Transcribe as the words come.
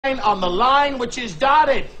on the line which is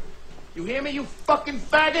dotted. You hear me, you fucking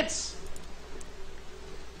faggots?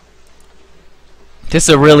 This is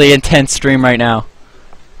a really intense stream right now.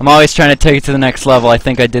 I'm always trying to take it to the next level. I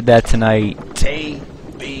think I did that tonight. A,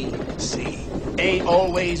 B, C. A,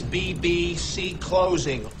 always B, B, C,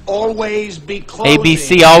 closing. Always be closing. A, B,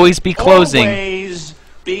 C, always be closing. Always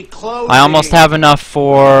be closing. I almost have enough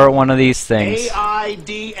for one of these things.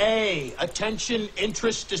 A-I-D-A. Attention,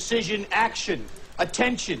 interest, decision, action.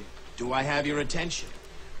 Attention. Do I have your attention?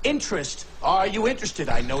 Interest. Are you interested?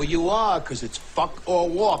 I know you are, because it's fuck or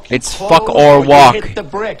walk. It's fuck or walk. You hit the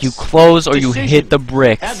bricks. You close or you hit the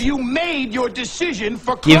bricks. Have you made your decision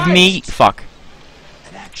for Christ? Give me fuck.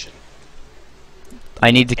 An action.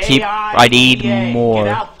 I need to keep. I need more.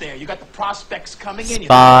 Get out there. You got the prospects coming in.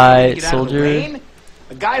 Spy, soldier.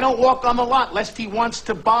 A guy don't walk on the lot lest he wants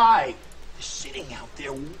to buy. They're sitting out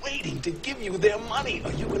there waiting to give you their money.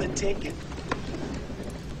 Are you gonna take it?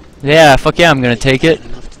 Yeah, fuck yeah, I'm gonna take it.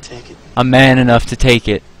 I'm man enough to take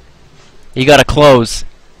it. You gotta close.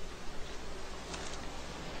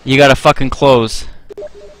 You gotta fucking close.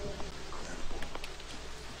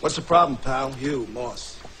 What's the problem, pal? You,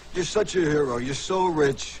 Moss. You're such a hero. You're so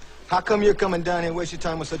rich. How come you're coming down here and waste your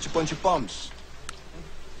time with such a bunch of bums?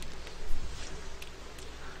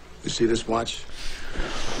 You see this watch?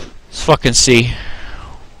 Let's fucking see.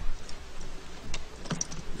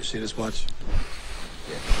 You see this watch?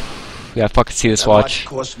 Yeah, I fucking see this that watch.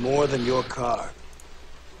 Costs more than your car.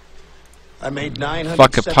 I made $970,000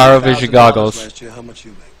 fucking Pyrovision goggles. last year. How much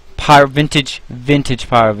you make? Vintage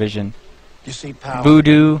Pyrovision. You see, pal,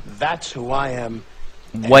 Voodoo. That's who I am.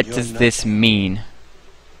 What does this mean?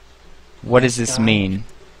 What does this mean?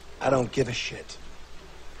 I don't give a shit.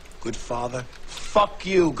 Good father. Fuck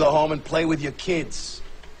you. Go home and play with your kids.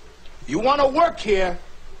 You want to work here?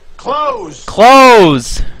 Close.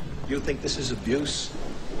 Close. You think this is abuse?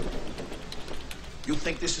 You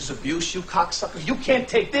think this is abuse, you cocksuckers? You can't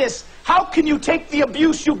take this. How can you take the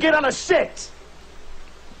abuse you get on a sit?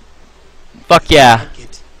 Fuck yeah.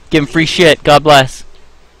 Give him free shit. God bless.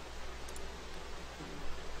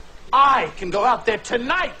 I can go out there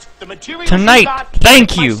tonight. The material tonight.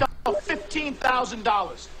 Thank you.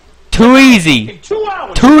 $15,000. Too easy. In 2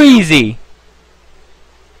 hours. Too easy.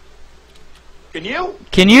 Can you?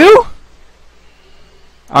 Can you?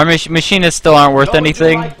 Our machinists still aren't worth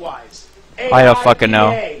anything. I don't fucking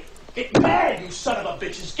know. Get mad, you son of a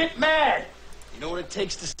bitches. Get mad. You know what it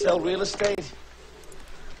takes to sell real estate?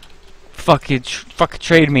 Fucking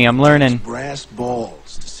trade me. I'm learning. It's brass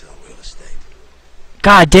balls to sell real estate.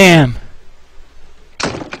 God damn.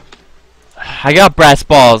 I got brass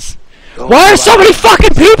balls. Why are so many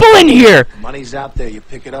fucking people in here? Money's out there. You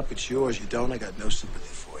pick it up, it's yours. You don't, I got no sympathy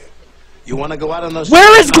for you. You want to go out on those...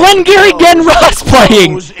 Where is Ggglygy getting Ross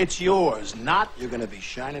playing? It's yours. Not, you're going to be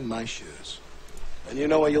shining my shoes. And you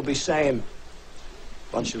know what you'll be saying?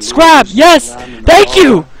 Bunch of scrap, yes! Thank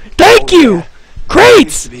you! Thank you!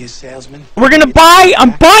 Crates! We're gonna buy...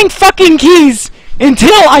 I'm buying fucking keys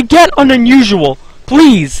until I get an unusual.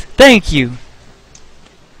 Please. Thank you.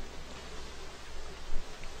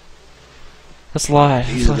 That's live.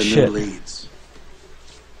 These are the shit. new leads.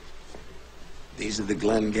 These are the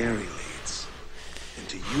Ggglygy leads. And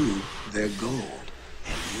to you, they're gold.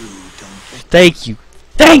 And you don't get Thank you.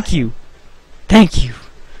 Thank you. Thank you.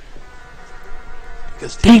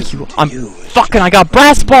 Thank you. I'm fucking... I got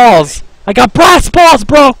brass balls. I got brass balls,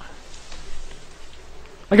 bro.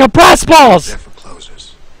 I got brass balls. They're for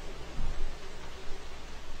closers.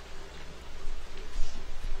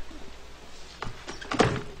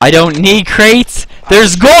 I don't need crates.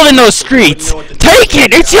 There's gold in those streets. Take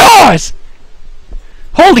it. It's yours.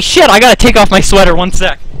 Holy shit. I gotta take off my sweater. 1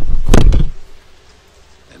 sec.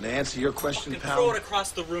 And to answer your question, pal, throw it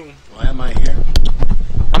across the room. why am I here?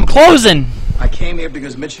 I'm closing. I came here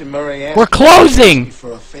because Mitch and Murray asked We're closing. me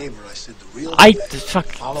for a favor. I said the real fuck.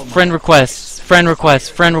 Friend requests. Friend requests.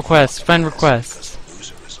 Friend requests. Friend requests. A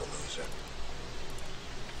loser is a loser.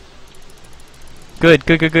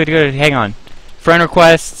 Good. Hang on. Friend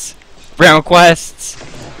requests. Friend requests.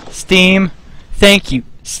 Steam. Thank you.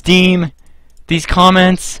 Steam. These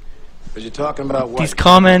comments. But you're talking about what? These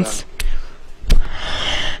comments.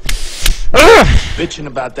 Bitching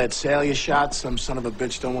about that sale you shot. Some son of a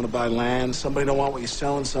bitch don't want to buy land. Somebody don't want what you're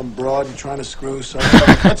selling. Some broad you're trying to screw.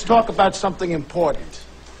 Let's talk about something important.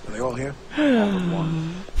 Are they all here?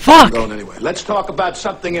 Fuck. I'm going anyway. Let's talk about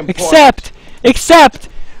something important. Except.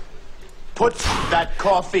 Put that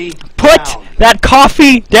coffee Put down. that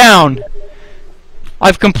coffee down.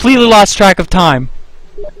 I've completely lost track of time.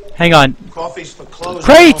 Hang on. Coffee's for closing.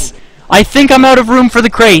 Crates! I think I'm out of room for the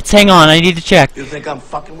crates. Hang on, I need to check. You think I'm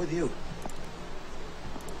fucking with you?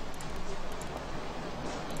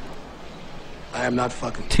 I am not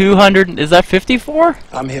fucking. 200. Is that 54?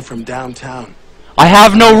 I'm here from downtown. I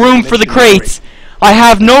have no room for the crates. I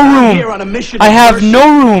have no I'm here room. on a mission I of have mercy.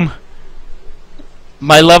 no room.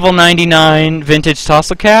 My level 99 vintage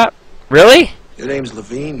Tossle cap? Really? Your name's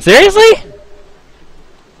Levine. Seriously?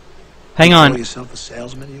 Hang You call on. yourself a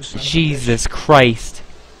salesman, you son of a Jesus Christ.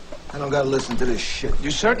 bitch? I don't gotta listen to this shit. You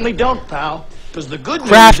certainly don't, pal. Because the good news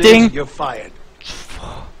Crafting. is you're fired.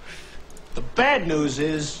 The bad news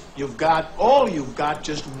is you've got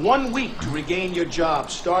just 1 week to regain your job,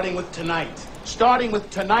 starting with tonight. Starting with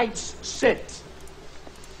tonight's sit.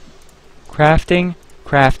 Crafting,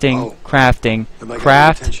 crafting, Oh. crafting, Have I got your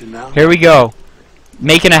craft. attention now? Here we go.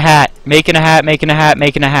 Making a hat, making a hat, making a hat,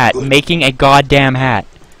 making a hat, Good. making a goddamn hat.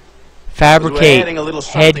 Fabricate, adding a little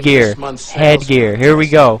something to headgear, this month's sales headgear. Here we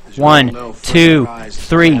go. As you all 1, know, 2, Fred's prize is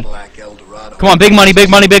 3. Cadillac Eldorado. Come on, big money, big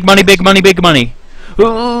money, big money, big money, big money.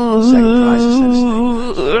 Second prize is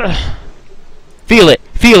Tennessee. Feel it,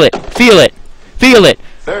 feel it, feel it, feel it.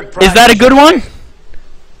 Third prize Is that a good one?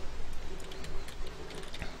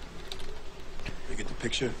 You get the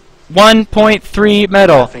picture? 1.3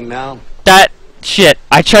 metal. Nothing now. That shit.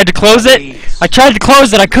 I tried to close it. Please. I tried to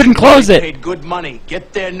close it. I couldn't close They it. paid good money.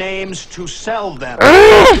 Get their names to sell them.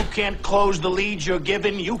 Ugh. You can't close the leads you're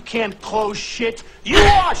given. You can't close shit. You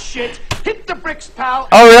are shit. Hit the bricks, pal.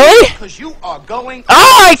 Oh, really? Because you are going.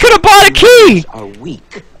 Oh, I could have bought a key. Are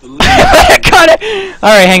weak. The I got it. All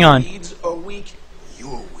right, hang on. leads are weak.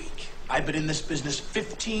 You're weak. I've been in this business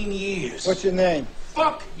 15 years. What's your name?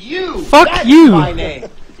 Fuck you. Fuck That's you. my name.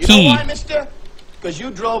 You Key. know why, mister? Because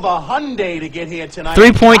you drove a Hyundai to get here tonight.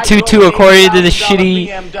 3.22 I drove according to the $80,000 shitty-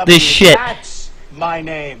 BMW. this shit. That's my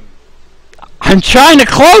name. I'm trying to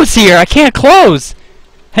close here. I can't close.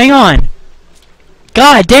 Hang on.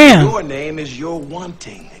 God damn. Your name is your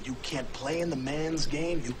wanting, and you can't play in the man's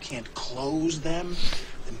game. You can't close them.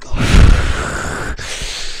 Then go.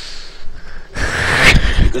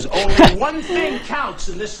 Because only one thing counts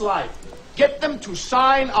in this life. Get them to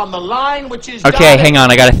sign on the line, which is Okay, dotted. hang on.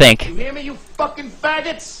 I gotta think. You hear me, you fucking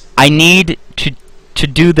faggots? I need to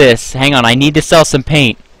do this. Hang on. I need to sell some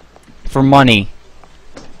paint for money.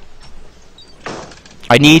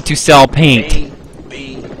 I need to sell paint.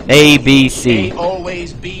 A, B, C.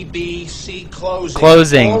 Always B, B, C, closing.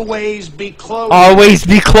 Closing. Always be closing. Always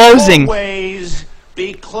be closing. Always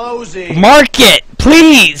be closing. Market,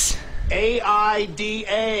 please.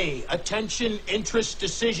 AIDA. Attention, interest,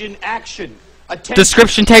 decision, action. Attention.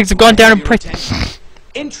 Description tags have gone down in Your price. attention.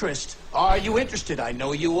 Interest. Are you interested? I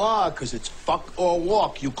know you are, because it's fuck or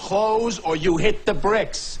walk. You close or you hit the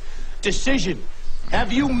bricks. Decision.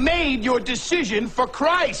 Have you made your decision for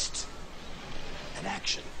Christ? An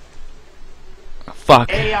action.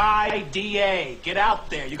 Fuck. AIDA. Get out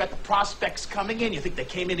there. You got the prospects coming in. You think they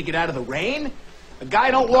came in to get out of the rain? A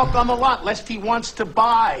guy don't walk on the lot lest he wants to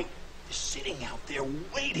buy. They're sitting out there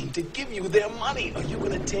waiting to give you their money. Are you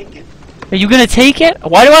going to take it? Are you gonna take it?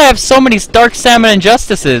 Why do I have so many Dark Salmon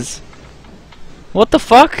Injustices? What the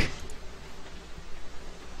fuck?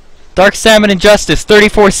 Dark Salmon Injustice,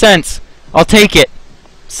 34 cents. I'll take it.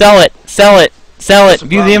 Sell it. Sell it. Sell it. What's the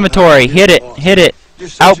View the problem, inventory. huh? Hit it. Hit it. You're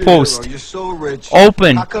such a Outpost. hero. You're so rich.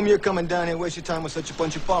 Open. How come you're coming down here and waste your time with such a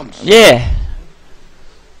bunch of bums? Yeah.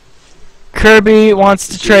 Kirby wants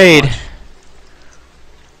to trade.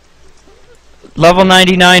 Level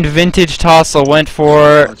 99 vintage Tossle went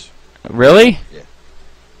for... Watch. Really?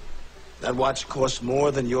 That watch costs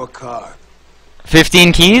more than your car.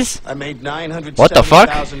 15 keys? I made What the fuck?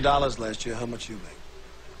 $970,000 last year. How much you make?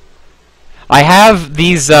 I have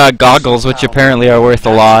these goggles, which apparently are worth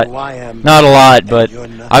a lot. Who I am. Not a lot, but You're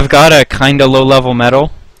nothing. I've got a kinda low-level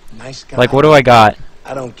medal. Nice guy. Like, what do I got?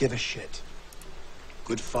 I don't give a shit.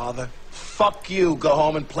 Good father. Fuck you. Go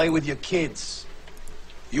home and play with your kids.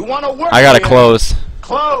 You want to work I gotta here? close.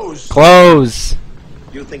 Close. Close.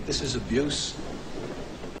 You think this is abuse?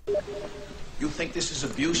 You think this is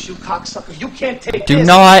abuse, you cocksucker? You can't take Do this.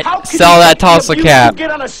 not How can sell you that take the Tossle abuse cap. you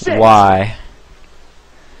get on a six? Why?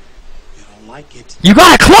 You don't like it. You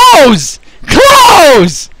gotta close!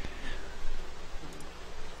 Close!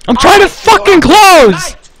 I'm trying to fucking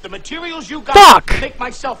close! Tonight, the materials you got Fuck! to make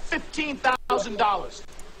myself $15,000.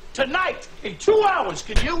 Tonight, in 2 hours,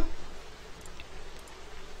 can you?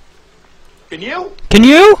 Can you? Can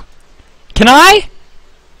you? Can I?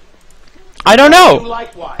 I don't You know.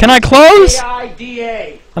 likewise. Can I close?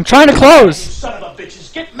 AIDA. I'm trying to You close. son of a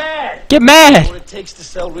bitches, get mad. Get What mad. it takes to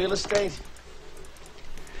sell real estate?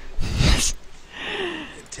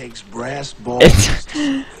 It takes brass balls. It's,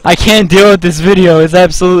 I can't deal with this video. It's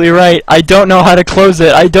absolutely right. I don't know how to close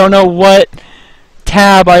it. I don't know what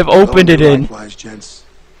tab I've opened it in. Likewise, gents.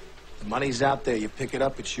 The money's out there. You pick it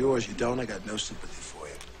up, it's yours. You don't, I got no sympathy for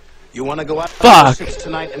you. You want to go out Fuck. 6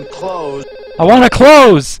 tonight and close? I want to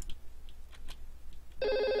close.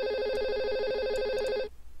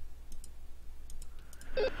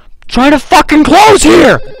 Try to fucking close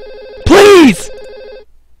here! Please!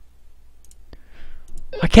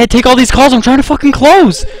 I can't take all these calls, I'm trying to fucking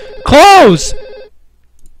close! Close!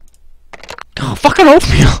 Oh, fucking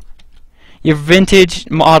oatmeal! Your vintage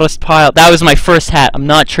modest pile. That was my first hat. I'm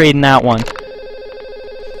not trading that one.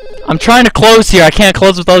 I'm trying to close here. I can't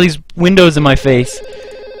close with all these windows in my face.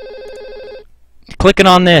 Clicking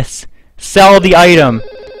on this. Sell the item.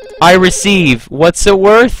 I receive. What's it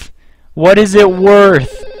worth? What is it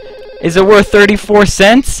worth? Is it worth 34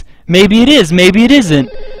 cents? Maybe it is. Maybe it isn't.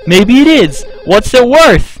 Maybe it is. What's it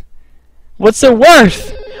worth? What's it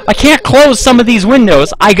worth? I can't close some of these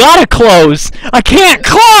windows. I gotta close. I can't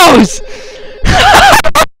close!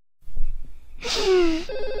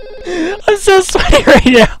 I'm so sweaty right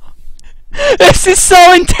now. This is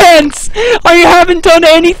so intense. I haven't done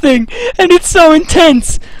anything, and it's so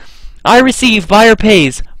intense. I receive. Buyer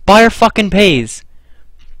pays. Buyer fucking pays.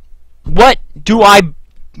 What do I...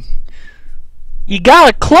 You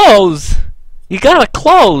gotta close. You gotta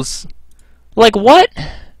close. Like what?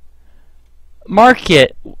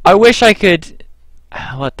 Market. I wish I could...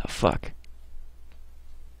 What the fuck?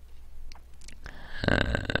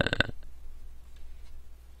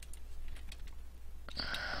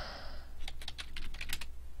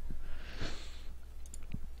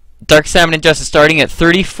 Dark Salmon and Justice starting at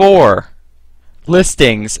 34.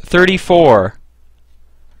 Listings, 34.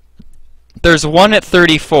 There's one at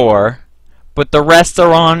 34, but the rest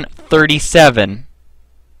are on 37.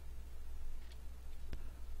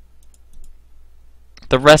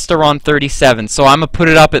 The rest are on 37, so I'm gonna put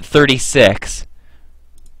it up at 36.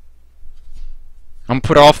 I'm gonna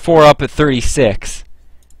put all 4 up at 36.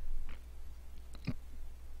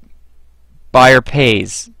 Buyer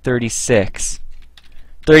pays 36.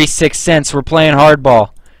 36 cents. We're playing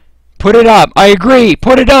hardball. Put it up. I agree.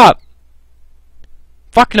 Put it up.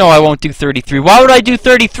 Fuck no, I won't do 33. Why would I do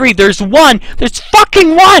 33? There's one. There's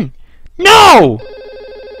fucking one. No.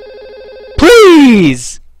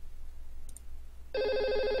 Please.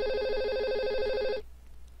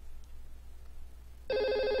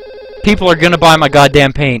 People are gonna buy my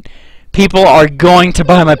goddamn paint. People are going to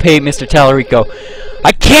buy my paint, Mr. Tallarico.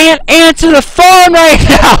 I can't answer the phone right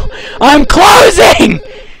now! I'm closing!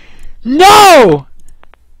 No!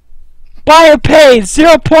 Buyer pays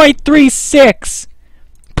 0.36.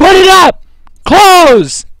 Put it up!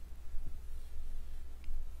 Close!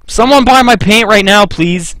 Someone buy my paint right now,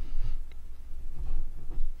 please.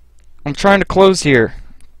 I'm trying to close here.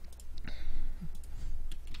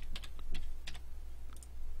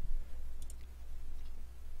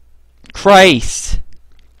 Christ.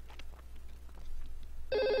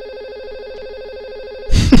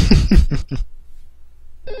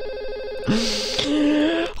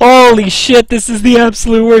 Holy shit, this is the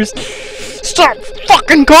absolute worst. Stop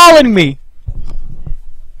fucking calling me!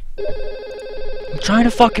 I'm trying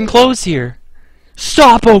to fucking close here.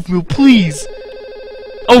 Stop, Oatmeal, please!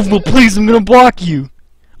 Oatmeal, please, I'm gonna block you.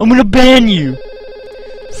 I'm gonna ban you.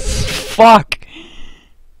 Fuck.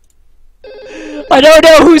 I don't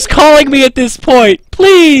know who's calling me at this point.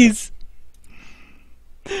 Please!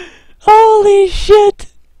 Holy shit!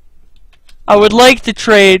 I would like to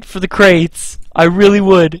trade for the crates. I really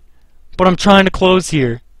would. But I'm trying to close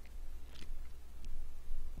here.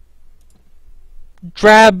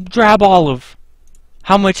 Drab olive.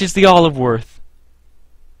 How much is the olive worth?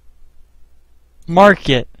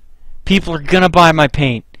 Market. People are gonna buy my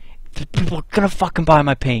paint. People are gonna fucking buy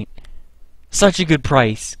my paint. Such a good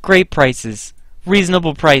price. Great prices.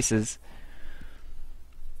 Reasonable prices.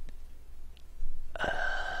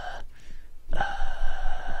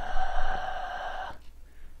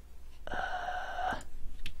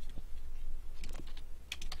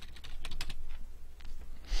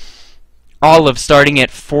 Olive starting at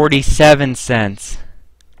 47 cents.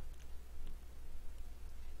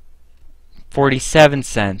 47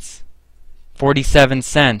 cents. 47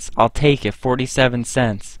 cents. I'll take it. 47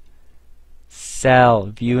 cents. Sell.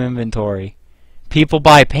 View inventory. People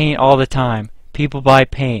buy paint all the time. People buy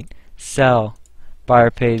paint. Sell. Buyer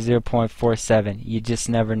pays 0.47. You just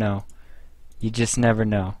never know. You just never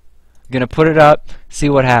know. I'm gonna put it up, see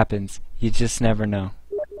what happens. You just never know.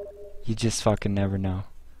 You just fucking never know.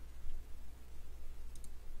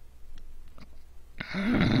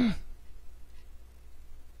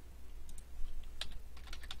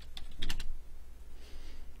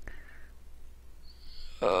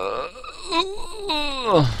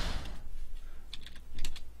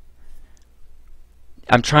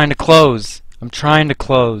 I'm trying to close. I'm trying to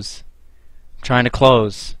close. I'm trying to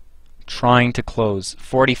close. Trying to close.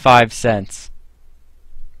 45 cents.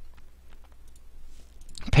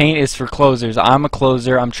 Paint is for closers. I'm a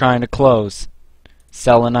closer. I'm trying to close.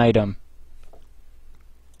 Sell an item.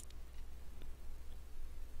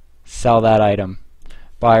 Sell that item.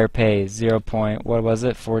 Buyer pays 0. What was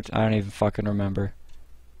it? 4. I don't even fucking remember.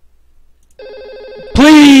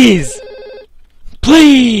 Please!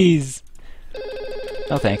 Please!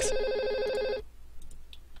 No thanks.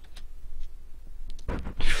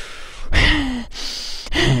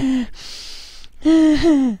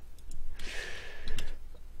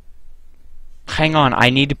 Hang on, I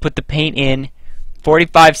need to put the paint in.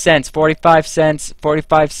 45 cents, 45 cents,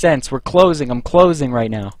 45 cents. We're closing. I'm closing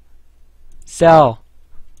right now. Sell.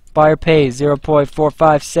 Buyer pays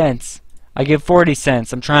 0.45 cents. I give 40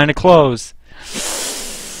 cents. I'm trying to close.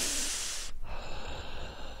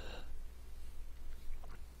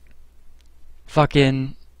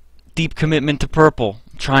 Fucking deep commitment to purple.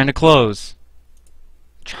 I'm trying to close.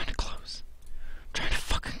 I'm trying to close. I'm trying to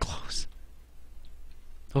fucking close.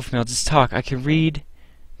 Hopefully I'll just talk. I can read.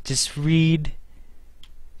 Just read.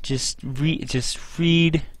 Just read. Just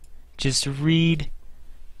read. Just read.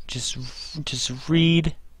 Just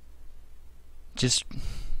read. Just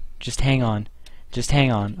hang on. Just hang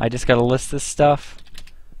on. I just gotta list this stuff.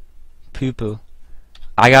 Poo poo.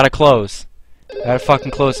 I gotta close. I gotta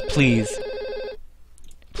fucking close, please.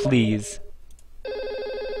 Please.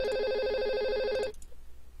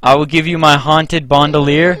 I will give you my haunted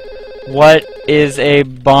bandolier. What is a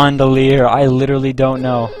bandolier? I literally don't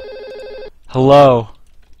know. Hello.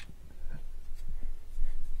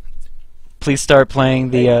 Please start playing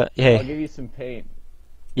the, hey. I'll give you some paint.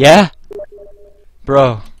 Yeah?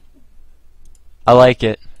 Bro. I like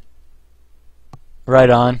it. Right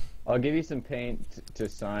on. I'll give you some paint to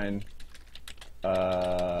sign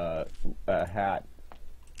a hat.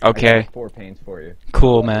 Okay. I got 4 paints for you.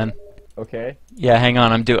 Cool, man. Okay? Yeah, hang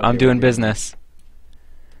on. I'm doing business.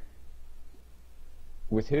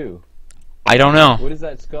 With who? I don't know. What is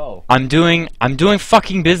that skull? I'm doing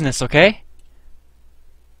fucking business, okay?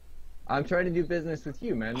 I'm trying to do business with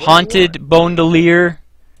you, man. What do you Haunted bandolier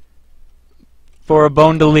for a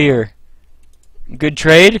bandolier. Good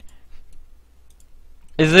trade?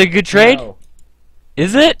 Is it a good trade? No.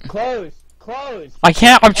 Is it? Close! Close! I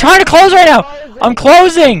can't. I'm trying to close right now. I'm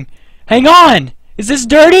closing. Hang on. Is this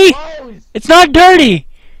dirty? Close! It's not dirty.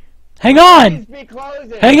 Hang on. Please be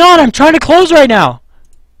closing! Hang on. I'm trying to close right now.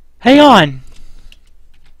 Hang on.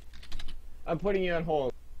 I'm putting you on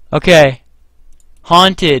hold. Okay.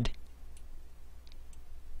 Haunted.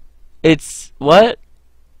 It's what?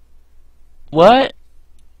 What?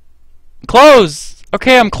 Close.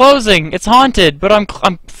 Okay, I'm closing. It's haunted, but I'm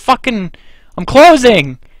closing.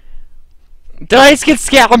 Did I just get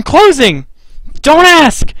scared? I'm closing. Don't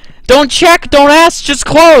ask. Don't check. Don't ask. Just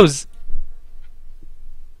close.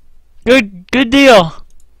 Good deal.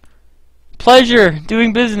 Pleasure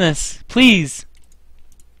doing business. Please.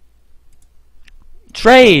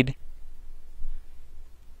 Trade.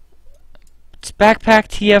 It's backpack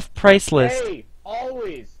TF price list. Hey,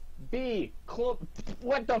 always be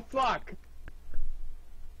what the fuck?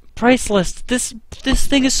 Price list. This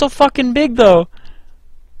thing is so fucking big though.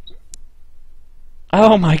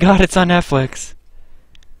 Oh my god, it's on Netflix.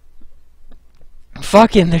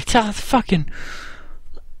 Fucking, they're fucking.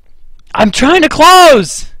 I'm trying to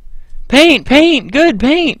close. Paint, good,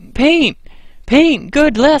 paint,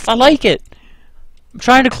 good, less. I like it. I'm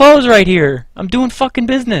trying to close right here. I'm doing fucking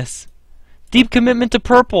business. Deep commitment to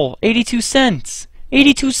purple. 82 cents.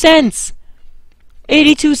 82 cents.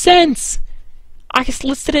 82 cents. I just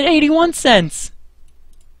listed it at 81 cents.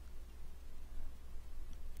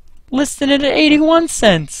 Listed it at 81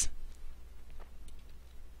 cents.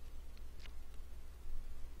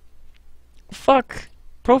 Fuck.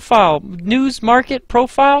 Profile. News, market,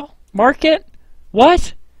 profile. Market?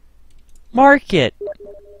 What? Market.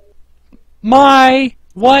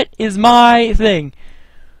 What is my thing?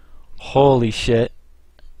 Holy shit.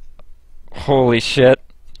 Holy shit.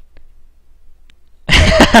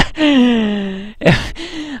 I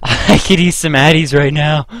could eat some Addies right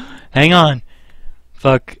now. Hang on.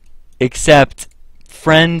 Fuck. Except,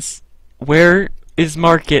 friends, where is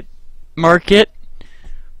market? Market?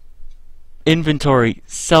 Inventory.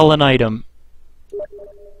 Sell an item.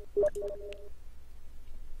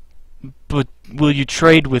 But will you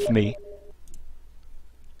trade with me?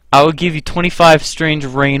 I will give you 25 strange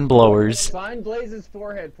rain blowers. Sign Blaze's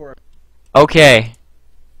forehead for him. Okay.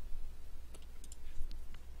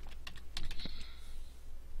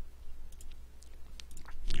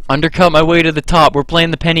 Undercut my way to the top. We're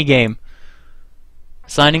playing the penny game.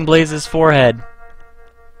 Signing Blaze's forehead.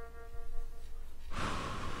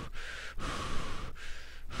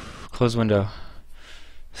 Close window.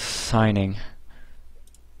 Signing.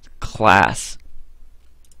 Class.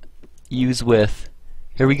 Use with.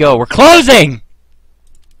 Here we go. We're closing!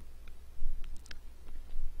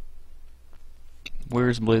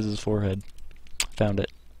 Where's Blaze's forehead? Found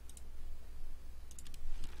it.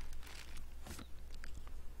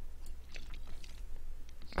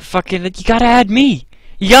 Fucking, you gotta add me!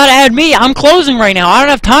 You gotta add me! I'm closing right now! I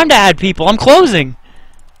don't have time to add people! I'm closing!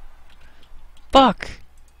 Fuck.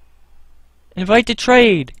 Invite to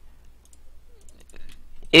trade.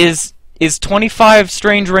 Is 25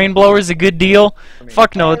 strange rainblowers a good deal?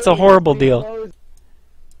 Fuck no, it's a horrible deal.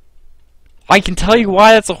 I can tell you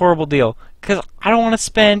why that's a horrible deal. Because I don't want to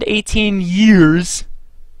spend 18 years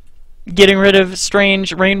getting rid of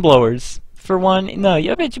strange rainblowers. For one, no,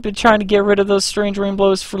 I bet you've been trying to get rid of those strange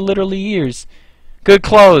rainblowers for literally years. Good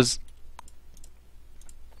close.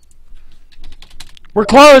 We're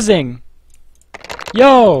closing!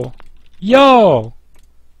 Yo! Yo!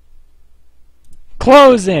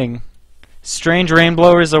 Closing! Strange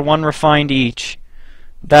rainblowers are 1 refined each.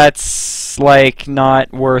 That's, like,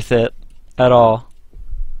 not worth it at all.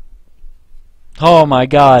 Oh my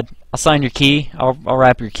god. I'll sign your key. I'll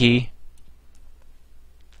wrap your key.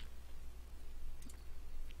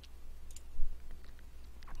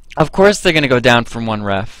 Of course they're gonna go down from 1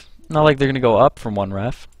 ref. Not like they're gonna go up from 1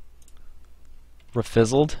 ref.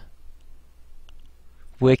 Refizzled.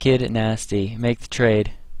 Wicked nasty. Make the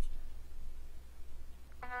trade.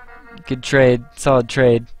 Good trade. Solid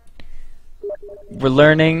trade. We're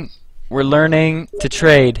learning to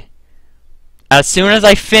trade. As soon as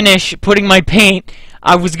I finish putting my paint,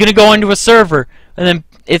 I was gonna go into a server, and then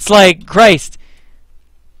it's like, Christ.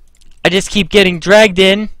 I just keep getting dragged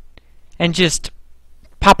in and just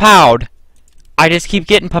pop-owed. I just keep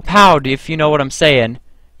getting pop-owed, if you know what I'm saying.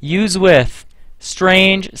 Use with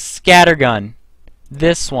strange scattergun.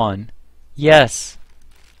 This one. Yes.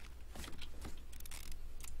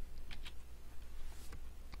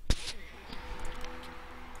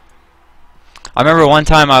 I remember one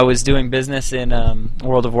time I was doing business in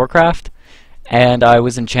World of Warcraft, and I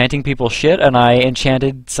was enchanting people's shit, and I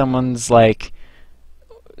enchanted someone's thing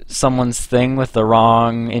with the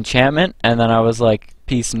wrong enchantment, and then I was like,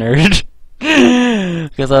 peace, nerd.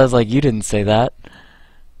 Because I was like, you didn't say that.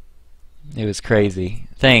 It was crazy.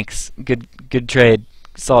 Thanks. Good trade.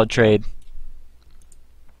 Solid trade.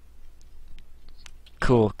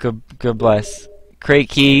 Cool. Good bless. Crate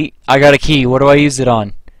key. I got a key. What do I use it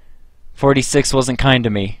on? 46 wasn't kind to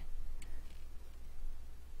me.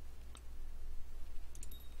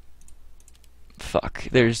 Fuck.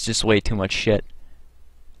 There's just way too much shit.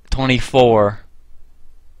 24.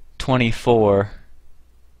 24.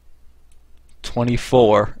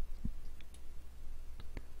 24.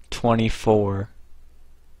 24.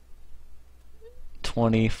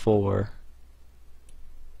 24.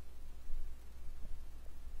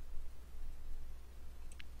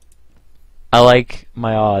 I like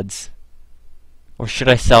my odds. Or should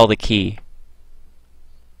I sell the key?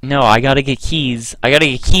 No, I gotta get keys. I gotta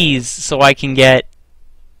get keys so I can get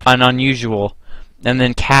an unusual. And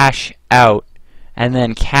then cash out. And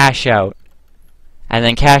then cash out. And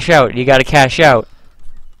then cash out. You gotta cash out.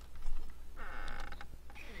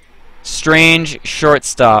 Strange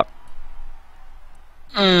shortstop.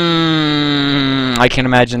 I can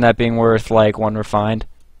imagine that being worth like 1 refined.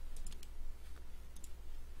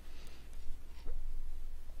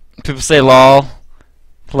 People say lol.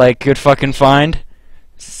 Like, good fucking find.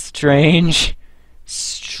 Strange.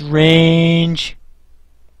 Strange.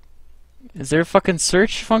 Is there a fucking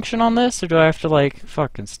search function on this? Or do I have to, like,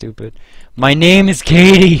 fucking stupid? My name is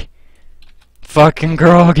Katie! Fucking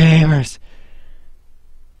girl gamers.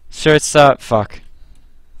 Shortstop. Fuck.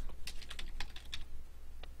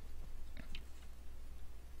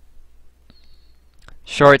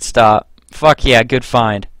 Shortstop. Fuck yeah, good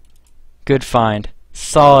find. Good find.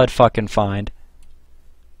 Solid fucking find.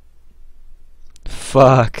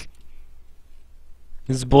 Fuck.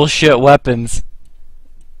 These bullshit weapons.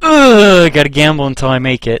 Ugh, I gotta gamble until I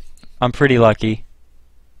make it. I'm pretty lucky.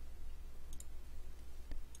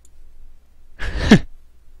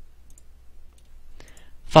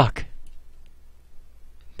 Fuck.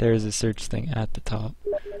 There's a search thing at the top.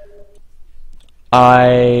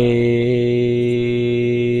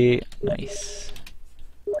 Nice.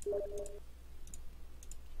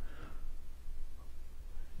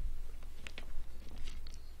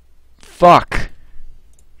 Fuck.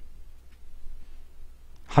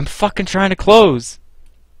 I'm fucking trying to close.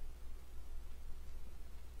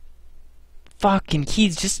 Fucking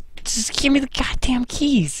keys, just Just give me the goddamn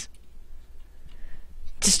keys.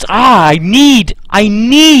 Just, I need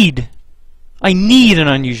an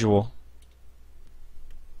unusual.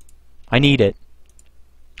 I need it.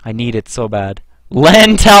 I need it so bad.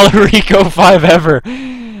 Len Tallarico 5 ever.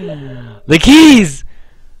 The keys!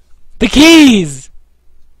 The keys!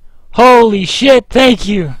 Holy shit, thank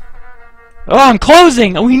you. Oh, I'm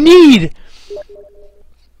closing. We need.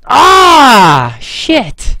 Ah,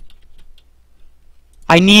 shit.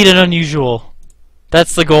 I need an unusual.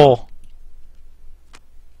 That's the goal.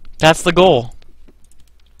 That's the goal.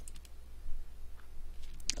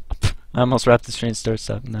 I almost wrapped the strange store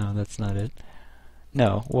stuff. No, that's not it.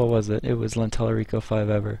 No, what was it? It was Len Tallarico 5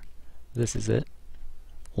 ever. This is it.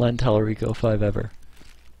 Len Tallarico 5 ever.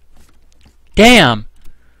 Damn!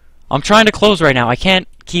 I'm trying to close right now. I can't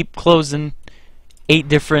keep closing 8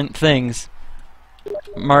 different things.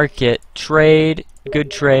 Market, trade,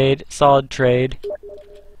 good trade, solid trade.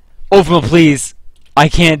 Overmill, please. I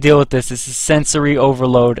can't deal with this. This is sensory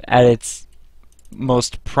overload at its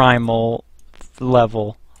most primal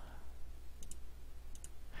level.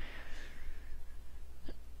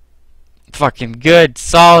 Fucking good,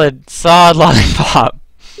 solid lollipop.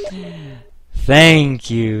 Thank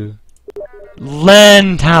you.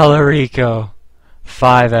 Len Tallarico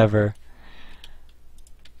 5 ever.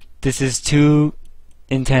 This is too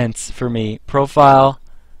intense for me. Profile.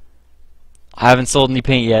 I haven't sold any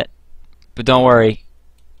paint yet, but don't worry.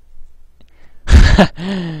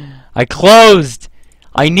 I closed.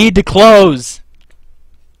 I need to close.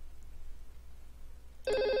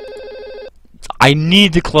 I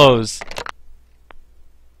need to close.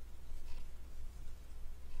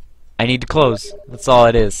 I need to close. That's all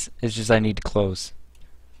it is. It's just I need to close.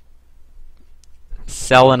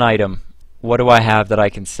 Sell an item. What do I have that I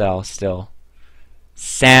can sell still?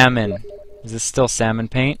 Salmon. Is this still salmon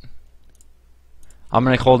paint? I'm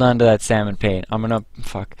gonna hold on to that salmon paint. I'm gonna...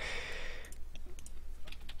 Fuck.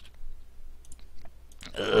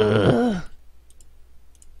 Ugh.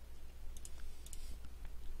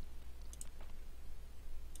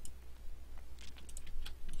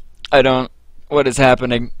 I don't... What is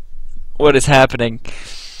happening? What is happening?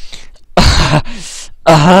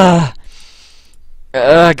 I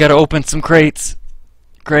gotta open some crates.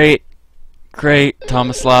 Great.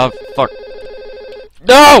 Tomislav. Fuck.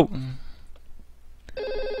 No!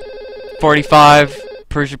 45.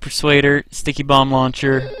 Persia Persuader. Sticky Bomb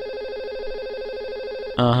Launcher.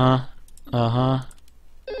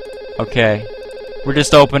 Okay. We're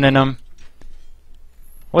just opening them.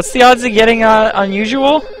 What's the odds of getting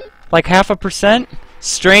unusual? Like 0.5%?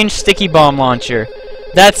 Strange Sticky Bomb Launcher.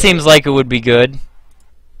 That seems like it would be good.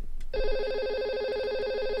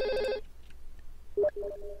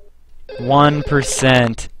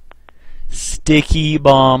 %. Sticky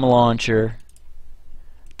Bomb Launcher.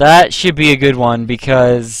 That should be a good one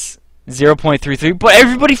because 0.33, but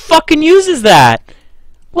everybody fucking uses that!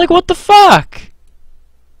 Like, what the fuck?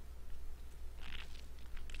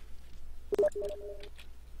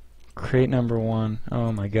 Crate number 1.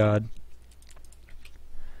 Oh my god.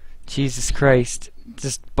 Jesus Christ.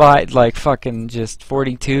 Just buy, like, fucking just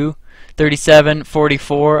 42, 37,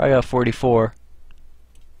 44. I got 44.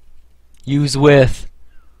 Use with.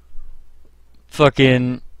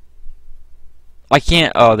 Fucking. I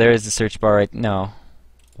can't. Oh, there is the search bar right. No.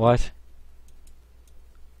 What?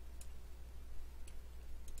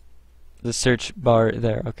 The search bar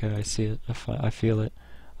there. Okay, I see it. I feel it.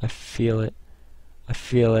 I feel it. I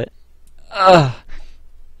feel it. Ugh.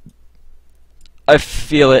 I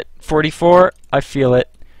feel it. 44. I feel it.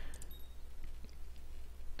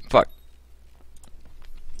 Fuck.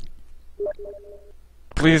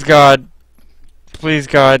 Please God. Please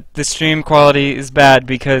God. The stream quality is bad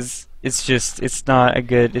because it's just, it's not a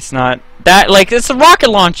good, it's not that, like, it's a rocket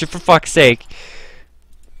launcher for fuck's sake.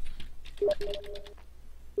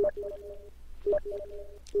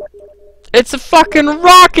 It's a fucking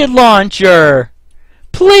rocket launcher!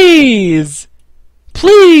 Please!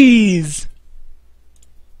 Please!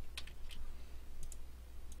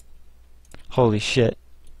 Holy shit.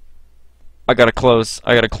 I gotta close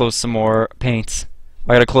some more paints.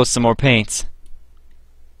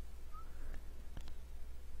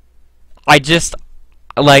 I just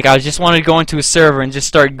wanted to go into a server and just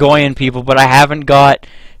start goying people, but I haven't got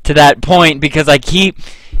to that point because I keep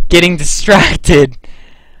getting distracted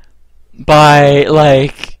by,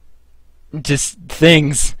 like, just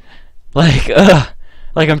things. Like,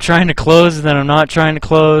 like I'm trying to close and then I'm not trying to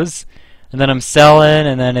close, and then I'm selling,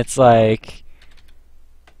 and then it's like,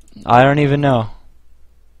 I don't even know.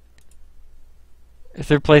 If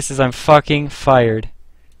there are places, I'm fucking fired.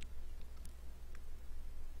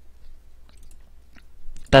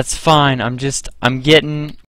 That's fine. I'm getting